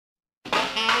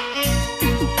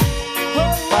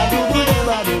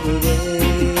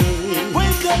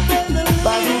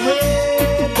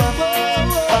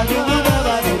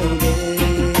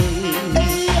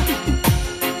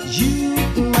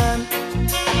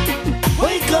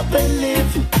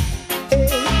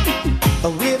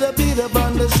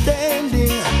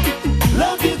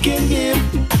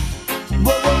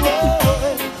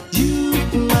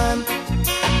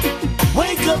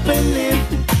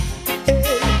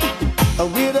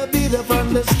with a bit of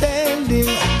understanding.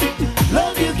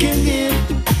 Love you can give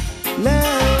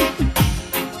now.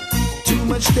 Too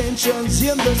much tensions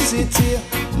in the city.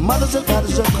 Mothers and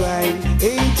fathers are crying.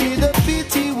 Ain't it a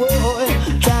pity, boy?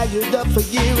 Tired of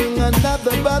hearing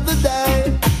another brother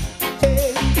die.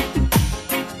 Hey.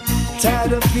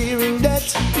 Tired of hearing that.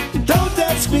 Don't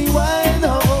ask me why,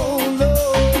 no, no.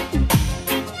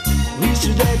 We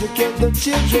should educate the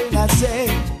children, I say,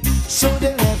 so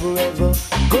they'll never ever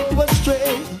go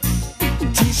astray.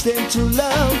 Teach them to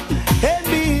love and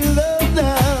be loved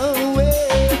now.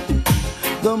 Hey.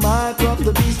 The mark of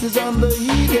the beast is on the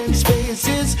hidden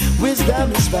spaces.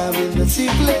 Wisdom is found in the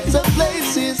secrets of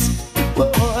places. Boy,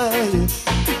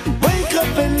 wake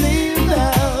up and live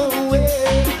now.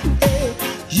 Hey, hey,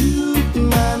 youth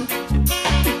man,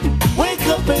 wake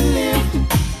up and live.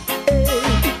 Hey,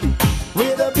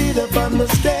 with a bit of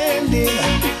understanding.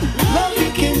 Love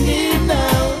you can give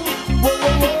now. Whoa,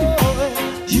 whoa,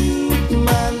 whoa, youth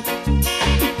man,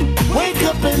 wake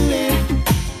up and live.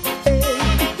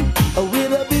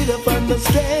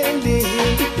 Understanding,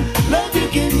 love you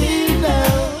can give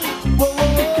now. Whoa,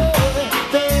 whoa,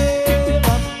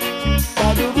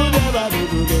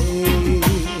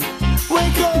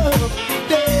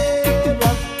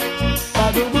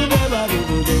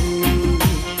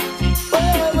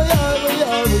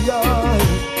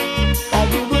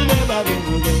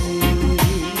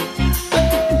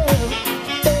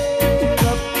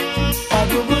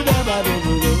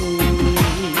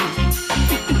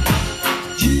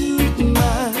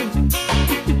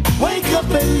 wake up,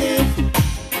 and live,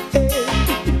 hey,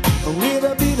 with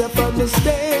a bit of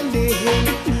understanding.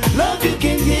 Love you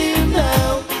can give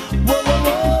now. Whoa, whoa,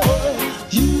 whoa,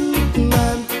 you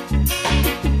man,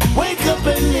 wake up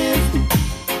and live,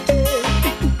 hey,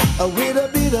 with a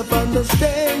bit of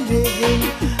understanding.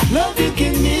 Love you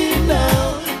can give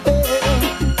now. Hey,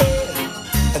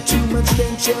 too much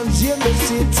tensions in the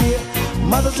city.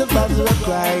 Mothers and fathers are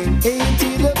crying. Ain't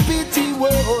it a pity,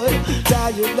 world?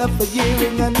 Tired of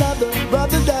hearing another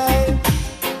brother die.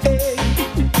 Hey,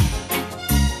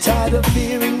 tired of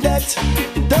hearing that.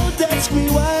 Don't ask me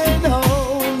why, no,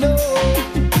 no.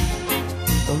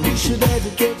 We should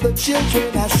educate the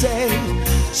children, I say,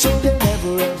 so they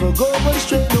never ever go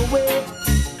astray away.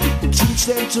 Teach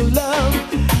them to love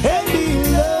and be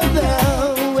loved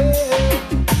now. Hey,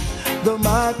 the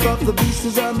mark of the beast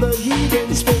is on the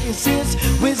hidden spaces.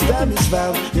 Wisdom is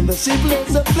found in the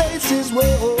simplest of places.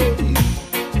 Whoa,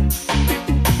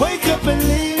 wake up and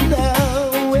live.